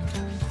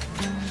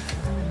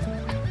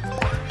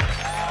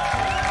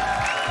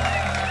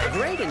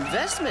 Great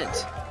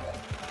investment.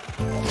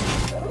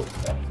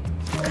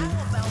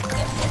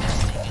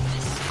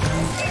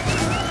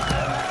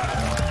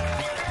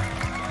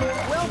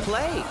 Well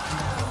played.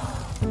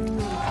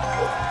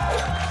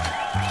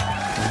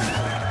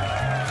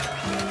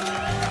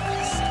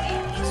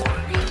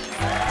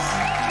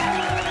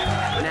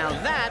 Now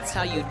that's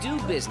how you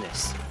do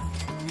business.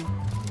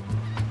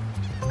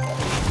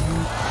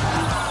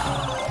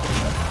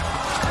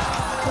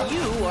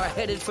 You are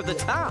headed for the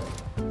top.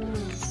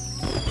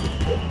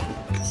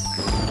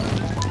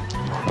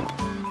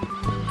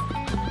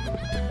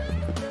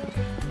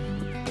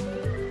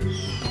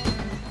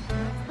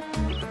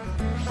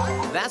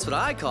 That's what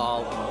I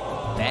call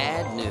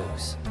bad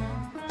news.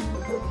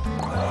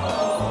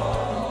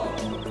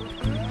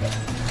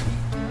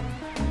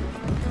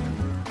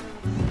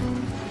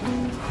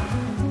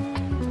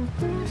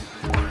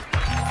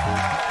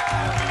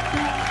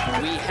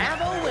 We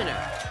have a winner.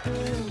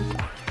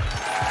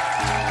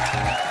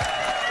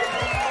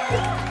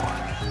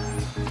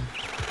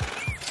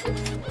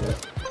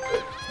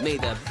 May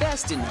the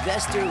best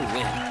investor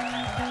win.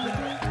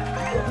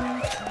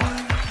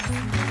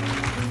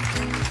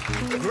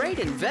 Great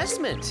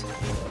investment.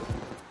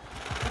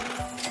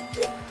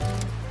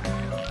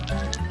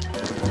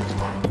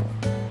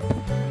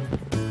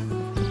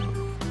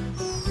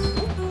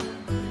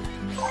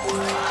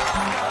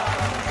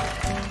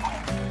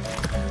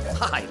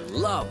 I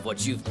love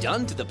what you've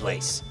done to the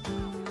place.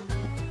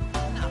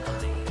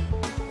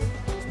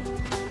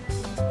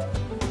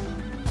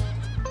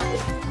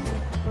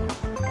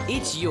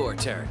 It's your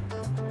turn.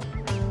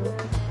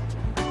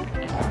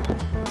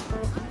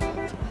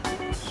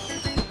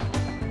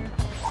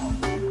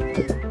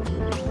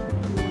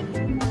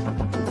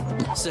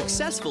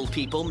 Successful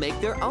people make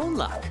their own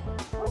luck.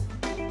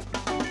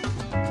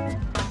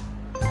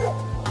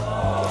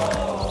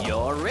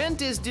 Your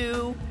rent is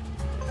due.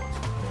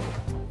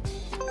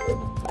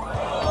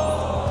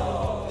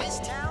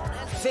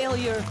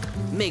 Failure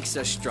makes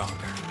us stronger.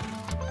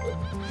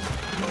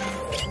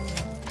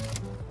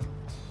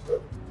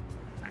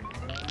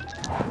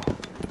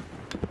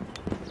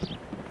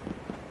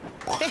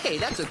 Hey,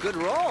 that's a good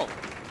roll.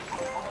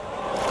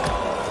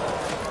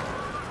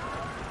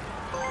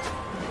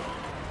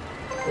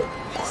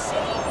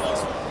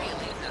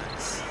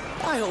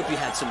 I hope you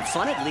had some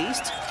fun at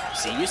least.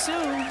 See you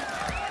soon.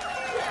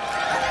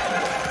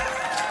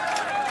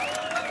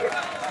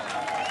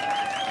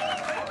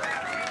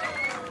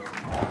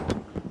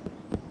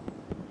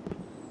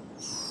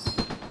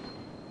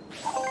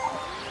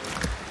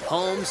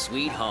 Home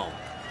sweet home.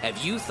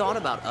 Have you thought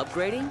about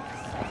upgrading?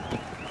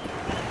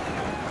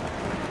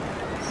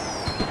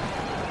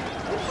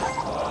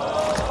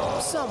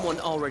 Someone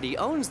already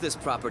owns this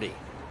property.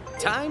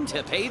 Time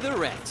to pay the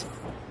rent.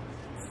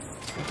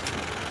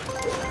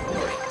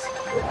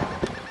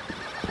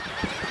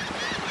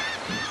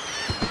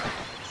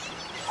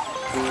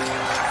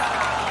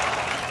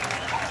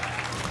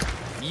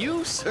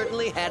 You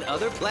certainly had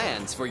other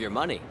plans for your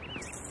money.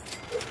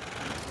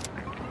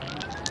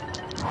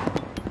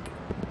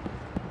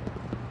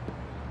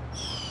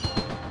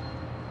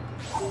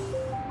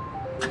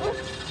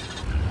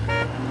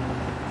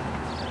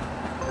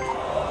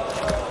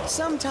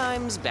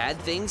 Sometimes bad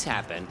things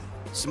happen.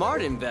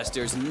 Smart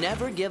investors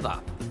never give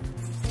up.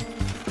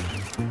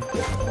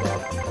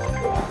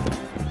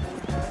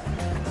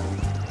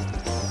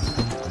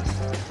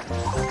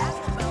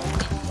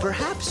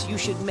 Perhaps you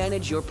should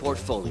manage your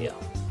portfolio.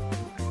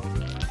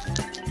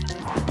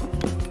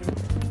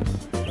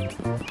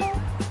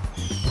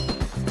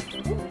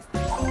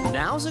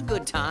 Now's a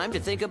good time to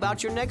think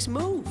about your next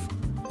move.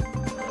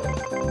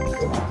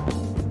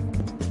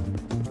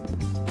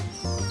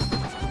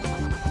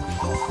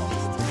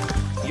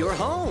 You're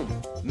home.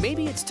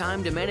 Maybe it's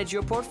time to manage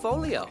your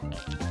portfolio.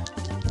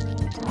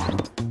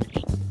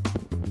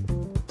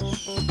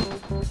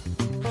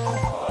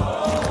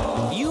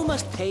 You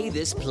must pay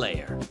this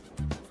player.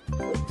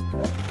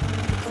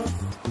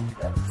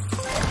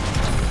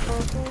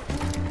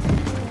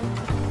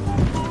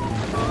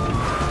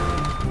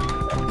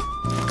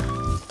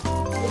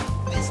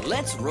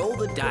 Let's roll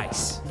the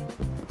dice.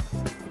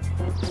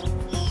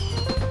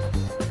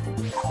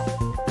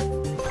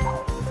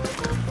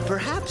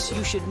 Perhaps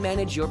you should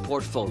manage your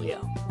portfolio.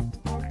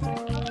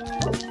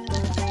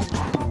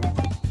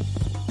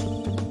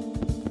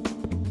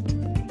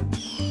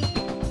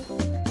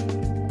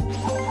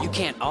 You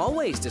can't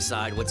always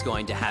decide what's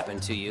going to happen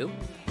to you.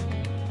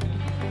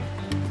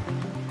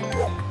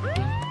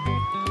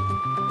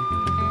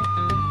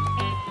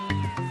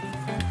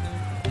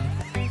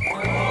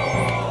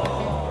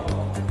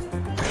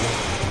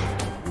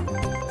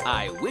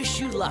 I wish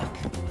you luck.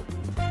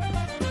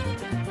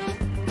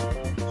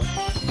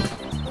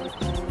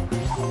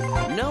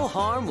 No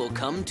harm will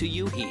come to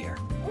you here.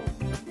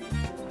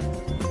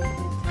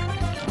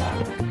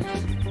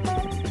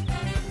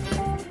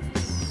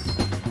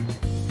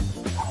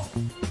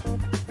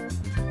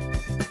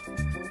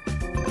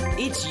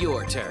 It's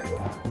your turn.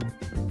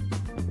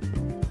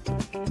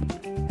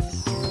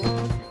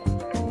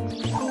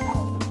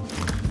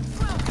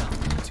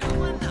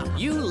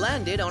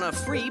 landed on a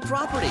free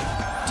property.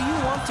 Do you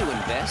want to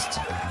invest?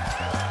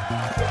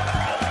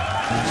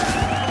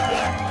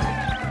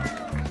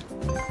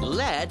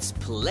 Let's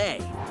play.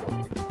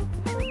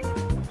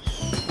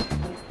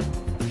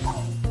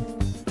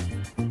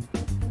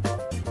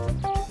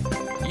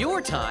 Your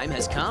time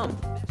has come.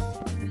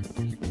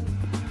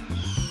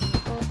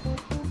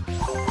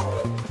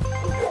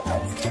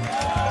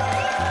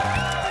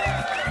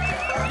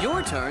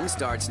 Your turn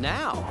starts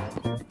now.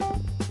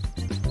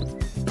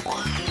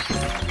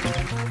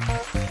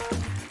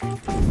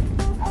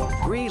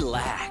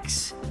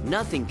 Relax.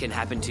 Nothing can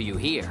happen to you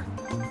here.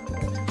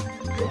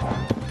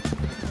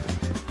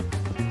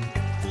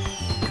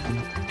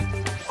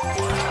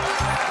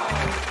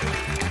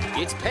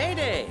 It's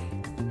payday!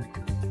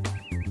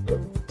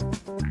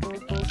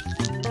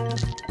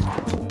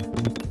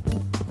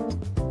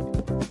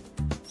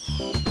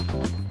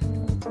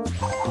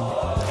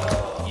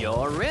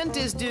 Your rent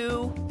is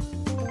due.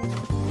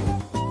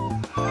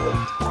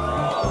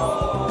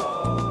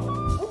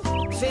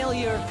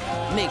 Failure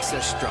makes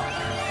us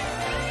stronger.